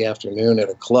Sunday afternoon at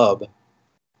a club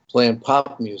playing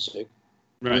pop music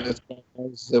with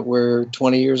guys that were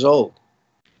 20 years old.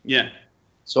 Yeah.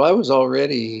 So I was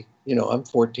already, I'm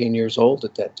 14 years old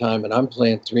at that time, and I'm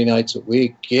playing 3 nights a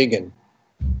week, gigging.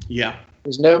 Yeah.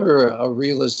 There's never a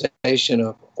realization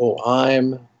of,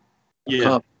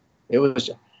 it was,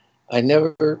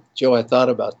 Joe, I thought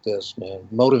about this, man.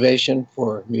 Motivation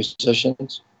for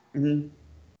musicians. Mm-hmm.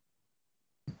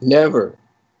 Never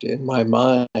in my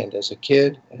mind as a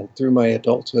kid and through my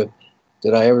adulthood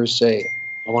did I ever say,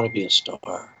 I want to be a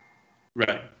star.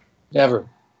 Right. Never.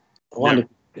 I wanted to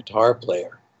be a guitar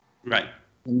player. Right.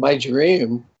 And my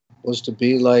dream was to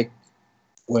be like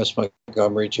Wes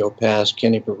Montgomery, Joe Pass,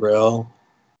 Kenny Burrell,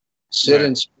 sit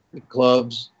in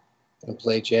clubs and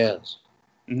play jazz.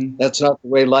 Mm-hmm. That's not the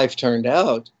way life turned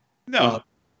out. No.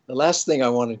 The last thing I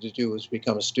wanted to do was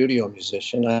become a studio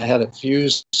musician. I had a few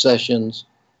sessions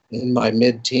in my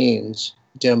mid-teens,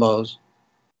 demos,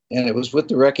 and it was with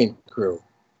the Wrecking Crew,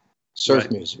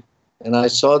 surf music. And I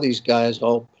saw these guys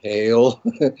all pale,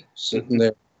 sitting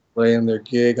there playing their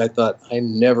gig. I thought, I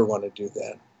never want to do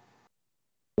that.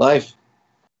 Life.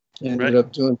 Ended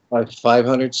up doing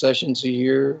 500 sessions a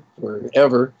year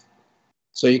forever.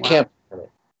 So you can't.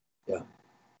 Yeah.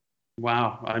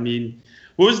 Wow. I mean,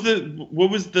 what was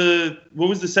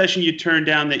the session you turned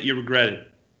down that you regretted?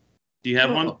 Do you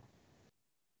have one?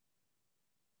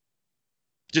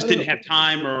 Just didn't have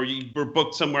time, or you were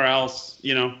booked somewhere else,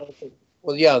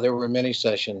 Well, yeah, there were many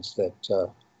sessions that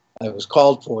I was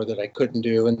called for that I couldn't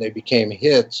do, and they became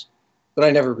hits, but I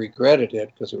never regretted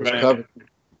it because it was covered.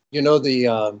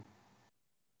 The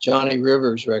Johnny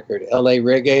Rivers record, L.A.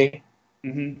 Reggae?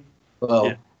 Mm-hmm.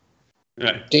 Well,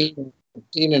 Dean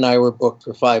and I were booked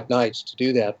for 5 nights to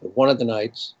do that, but one of the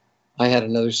nights I had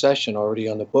another session already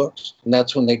on the books, and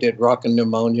that's when they did Rockin'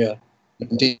 Pneumonia,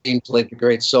 and Dean played the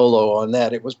great solo on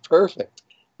that. It was perfect.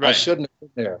 Right. I shouldn't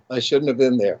have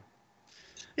been there.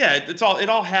 Yeah, it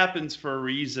all happens for a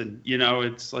reason,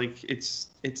 It's like it's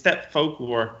that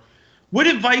folklore. What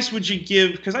advice would you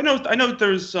give? Because I know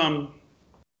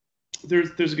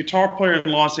there's a guitar player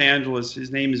in Los Angeles.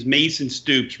 His name is Mason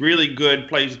Stoops. Really good,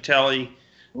 plays the telly.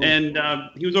 And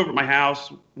he was over at my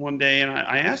house one day, and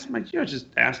I asked him, just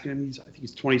asking him. I think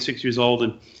he's 26 years old,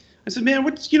 and I said, "Man,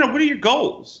 what are your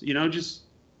goals? What do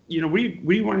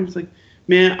you want?" He was like,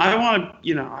 "Man, I want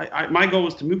to, my goal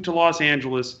is to move to Los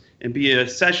Angeles and be a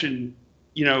session,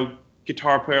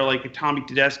 guitar player like a Tommy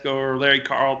Tedesco or Larry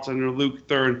Carlton or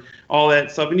Luther and all that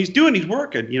stuff." And he's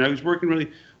working. He's working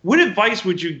really. What advice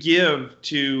would you give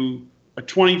to a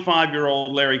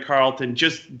 25-year-old Larry Carlton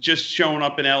just showing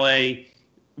up in L.A.,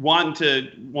 wanting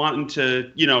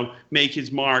to make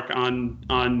his mark on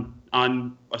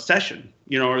a session,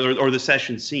 or the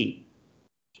session scene?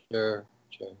 Sure.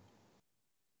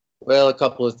 Well, a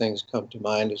couple of things come to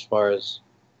mind as far as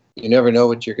you never know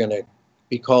what you're going to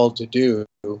be called to do,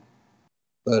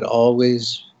 but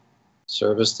always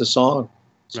service the song.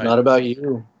 It's not about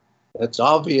you. That's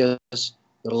obvious.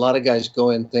 But a lot of guys go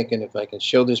in thinking, if I can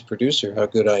show this producer how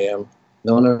good I am.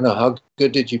 No. How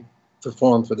good did you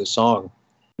perform for the song?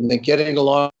 And then getting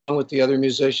along with the other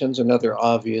musicians, another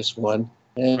obvious one.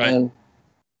 And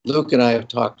Luke and I have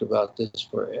talked about this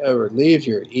forever. Leave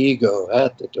your ego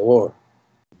at the door.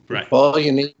 Right. All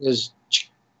you need is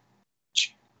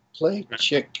play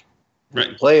chick.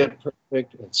 Right. Play it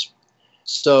perfect.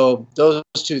 So those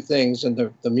 2 things, and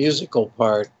the musical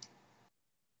part,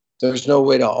 there's no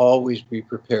way to always be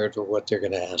prepared for what they're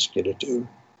going to ask you to do.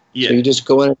 Yeah. So you just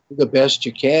go in and do the best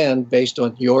you can based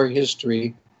on your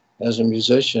history as a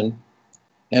musician,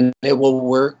 and it will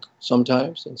work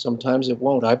sometimes, and sometimes it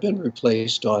won't. I've been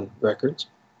replaced on records.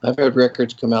 I've had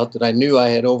records come out that I knew I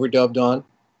had overdubbed on.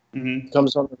 Mm-hmm.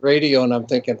 Comes on the radio, and I'm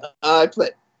thinking, I play.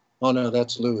 Oh no,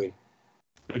 that's Louis.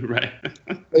 Right.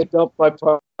 They dumped my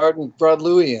part and brought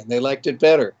Louis in. They liked it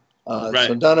better.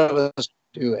 So none of us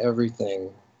do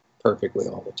everything perfectly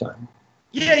all the time.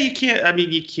 Yeah, you can't. I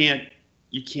mean, you can't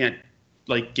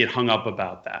like get hung up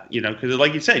about that, because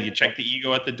like you said, you check the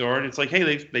ego at the door, and it's like,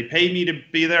 hey, they paid me to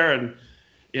be there, and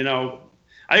I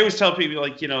always tell people,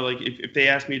 like, if they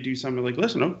ask me to do something, like,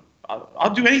 listen,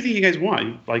 I'll do anything you guys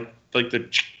want, like the,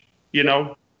 you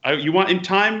want in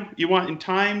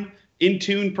time in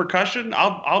tune percussion,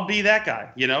 I'll be that guy.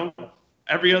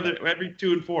 Every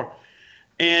 2 and 4,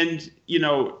 and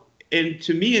and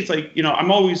to me it's like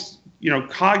I'm always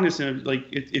cognizant of like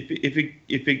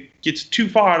if it gets too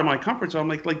far out of my comfort zone, I'm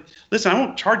like listen, I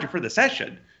won't charge you for the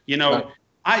session. Right.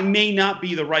 I may not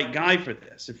be the right guy for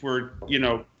this if we're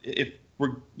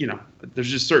there's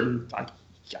just certain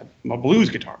I'm a blues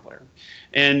guitar player,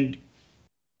 and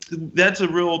that's a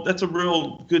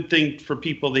real good thing for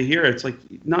people to hear. It's like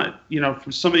not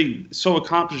for somebody so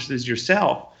accomplished as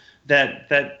yourself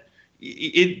that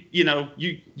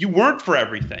you weren't for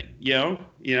everything. You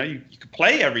could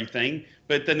play everything,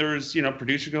 but then there's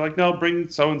producers who are like, no, bring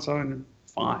so and so and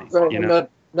fine. Right. I'm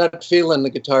not feeling the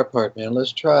guitar part, man.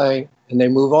 Let's try, and they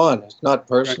move on. It's not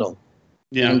personal. Right.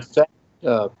 Yeah. In fact,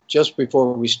 just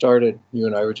before we started, you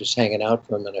and I were just hanging out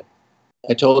for a minute.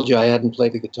 I told you I hadn't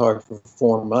played the guitar for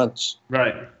 4 months.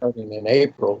 Right. Starting in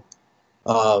April.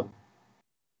 Well,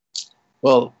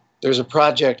 there's a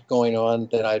project going on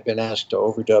that I've been asked to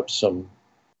overdub some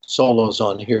solos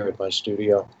on here at my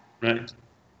studio. Right.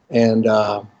 And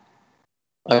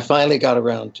I finally got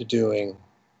around to doing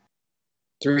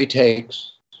 3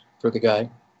 takes for the guy.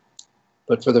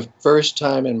 But for the first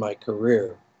time in my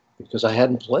career, because I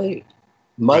hadn't played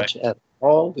much at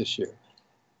all this year,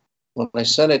 when I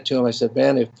sent it to him, I said,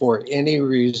 man, if for any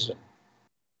reason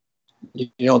you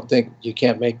don't think you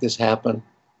can't make this happen,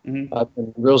 I've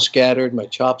been real scattered. My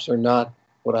chops are not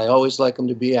what I always like them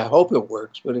to be. I hope it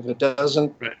works, but if it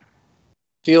doesn't,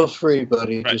 feel free,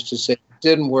 buddy, just to say it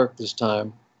didn't work this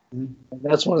time. And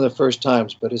that's one of the first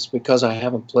times, but it's because I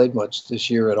haven't played much this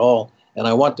year at all, and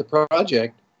I want the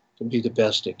project to be the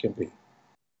best it can be.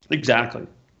 Exactly.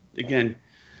 Again,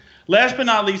 last but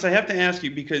not least, I have to ask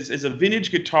you, because as a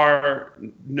vintage guitar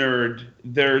nerd,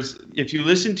 if you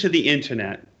listen to the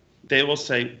internet, they will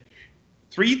say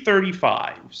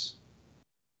 335s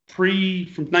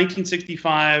from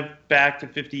 1965 back to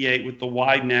 58 with the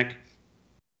wide neck.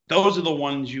 Those are the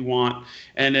ones you want.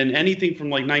 And then anything from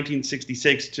like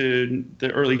 1966 to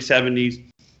the early 70s,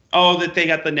 that they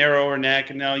got the narrower neck,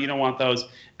 and no, you don't want those.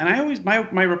 And I always, my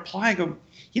reply, I go,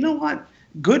 you know what?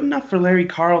 Good enough for Larry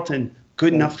Carlton,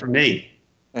 good enough for me.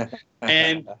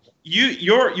 And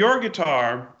your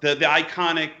guitar, the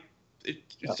iconic,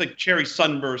 it's like Cherry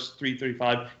Sunburst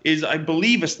 335, is, I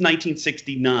believe, it's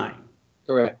 1969.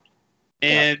 Correct.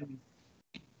 And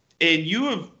you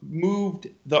have moved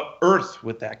the earth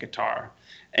with that guitar.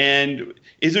 And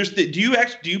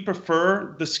do you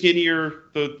prefer the skinnier,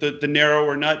 the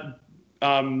narrower nut,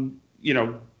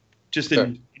 just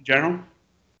in general?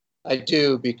 I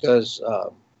do, because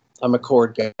I'm a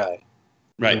chord guy.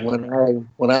 Right. And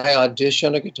when I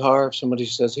audition a guitar, if somebody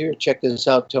says, here, check this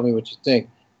out, tell me what you think,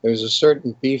 there's a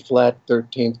certain B flat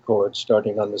 13th chord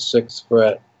starting on the 6th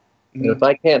fret. And if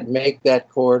I can't make that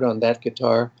chord on that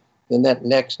guitar, then that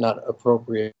neck's not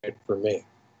appropriate for me.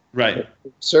 Right.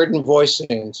 Certain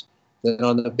voicings that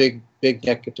on the big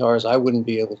neck guitars I wouldn't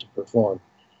be able to perform.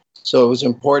 So it was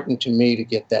important to me to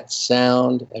get that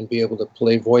sound and be able to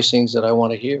play voicings that I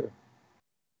want to hear.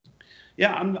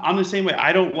 Yeah, I'm the same way.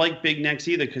 I don't like big necks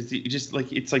either, because you just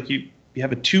like, it's like you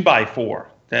have a 2x4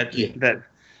 that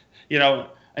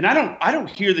and I don't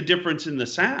hear the difference in the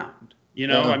sound.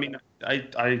 I mean,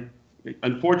 I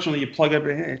unfortunately, you plug up,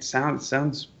 it sounds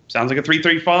like a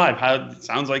 335. It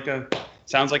sounds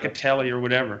like a Telly or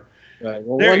whatever. Right.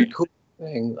 Well, one cool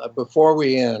thing before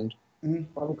we end,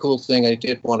 one cool thing I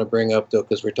did want to bring up, though,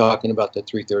 because we're talking about the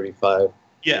 335.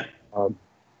 Yeah.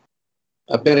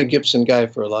 I've been a Gibson guy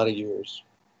for a lot of years,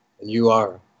 and you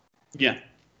are. Yeah.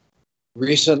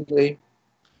 Recently,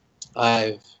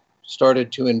 I've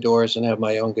started to endorse and have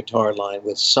my own guitar line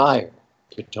with Sire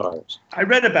guitars. I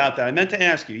read about that. I meant to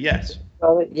ask you. Yes.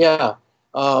 Yeah.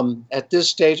 At this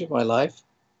stage of my life,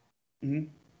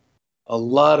 a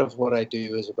lot of what I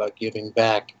do is about giving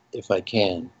back if I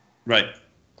can. Right.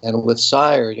 And with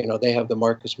Sire, they have the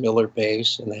Marcus Miller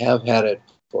bass, and they have had it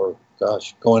for,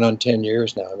 going on 10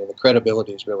 years now. I mean, the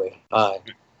credibility is really high.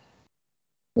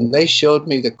 When they showed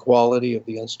me the quality of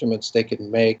the instruments they could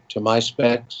make to my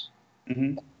specs,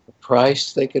 the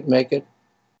price they could make it,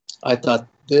 I thought,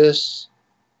 this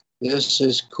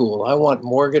is cool. I want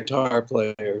more guitar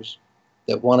players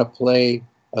that want to play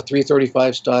a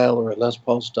 335 style or a Les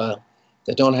Paul style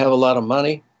that don't have a lot of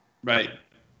money. Right.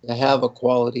 To have a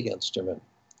quality instrument.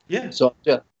 Yeah. So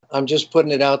I'm just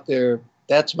putting it out there.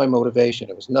 That's my motivation.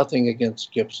 It was nothing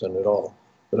against Gibson at all.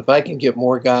 But if I can get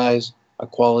more guys a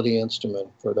quality instrument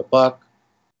for the buck,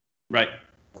 right,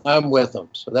 I'm with them.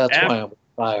 So that's why I'm with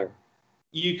Sire.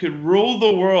 You could rule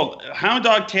the world. Hound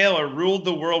Dog Taylor ruled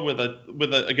the world with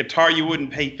a guitar you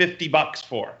wouldn't pay $50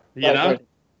 for. You know?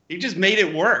 He just made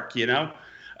it work, you know.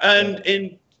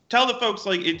 And tell the folks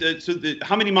like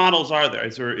how many models are there?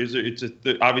 Is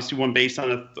there obviously one based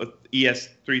on a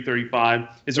ES335?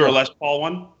 Is there a Les Paul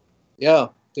one? Yeah,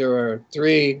 there are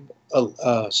 3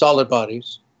 solid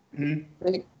bodies.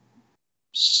 Mm-hmm.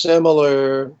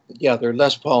 Similar, they're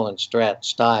Les Paul and Strat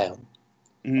style.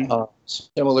 Mm-hmm.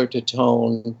 Similar to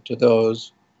tone to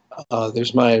those.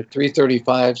 There's my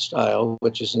 335 style,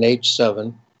 which is an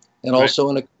H7, and also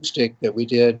an acoustic that we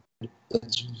did.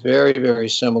 It's very, very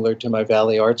similar to my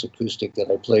Valley Arts acoustic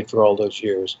that I played for all those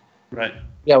years. Right.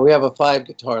 Yeah, we have a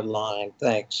 5-guitar line.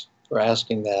 Thanks for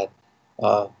asking that.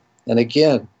 And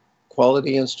again,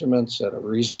 quality instruments at a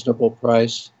reasonable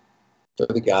price for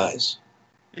the guys.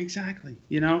 Exactly.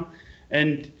 You know,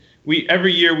 and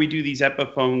every year we do these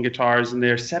Epiphone guitars, and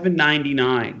they're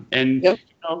 $799, and you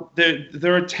know,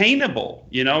 they're attainable.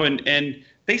 You know, and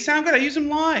they sound good. I use them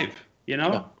live. You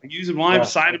know, I use them live.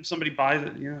 Sign them. Somebody buys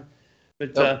it. You know.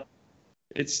 But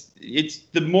it's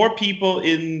the more people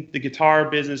in the guitar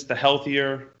business, the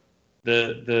healthier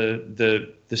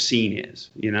the scene is.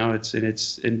 You know,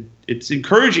 it's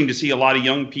encouraging to see a lot of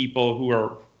young people who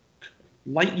are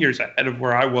light years ahead of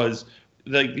where I was.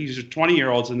 Like these are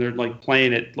 20-year-olds and they're like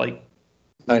playing at like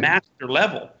master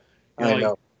level. I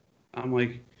know. I'm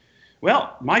like,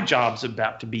 well, my job's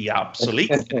about to be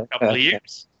obsolete in a couple of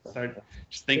years. So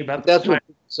just think about that's what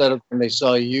people said when they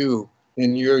saw you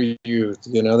in your youth.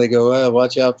 You know, they go, "Oh,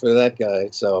 watch out for that guy."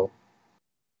 So,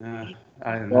 I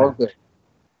don't know. Okay.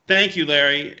 Thank you,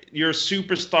 Larry. You're a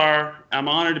superstar. I'm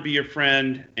honored to be your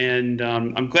friend, and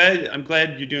I'm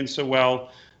glad you're doing so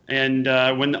well. And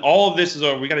when all of this is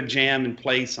over, we got to jam and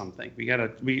play something. We got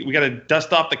to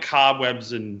dust off the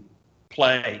cobwebs and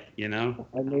play. You know.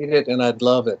 I need it, and I'd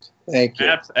love it. Thank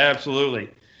you. Absolutely.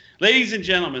 Ladies and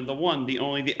gentlemen, the one, the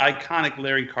only, the iconic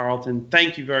Larry Carlton.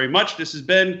 Thank you very much. This has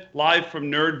been live from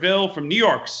Nerdville, from New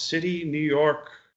York City, New York.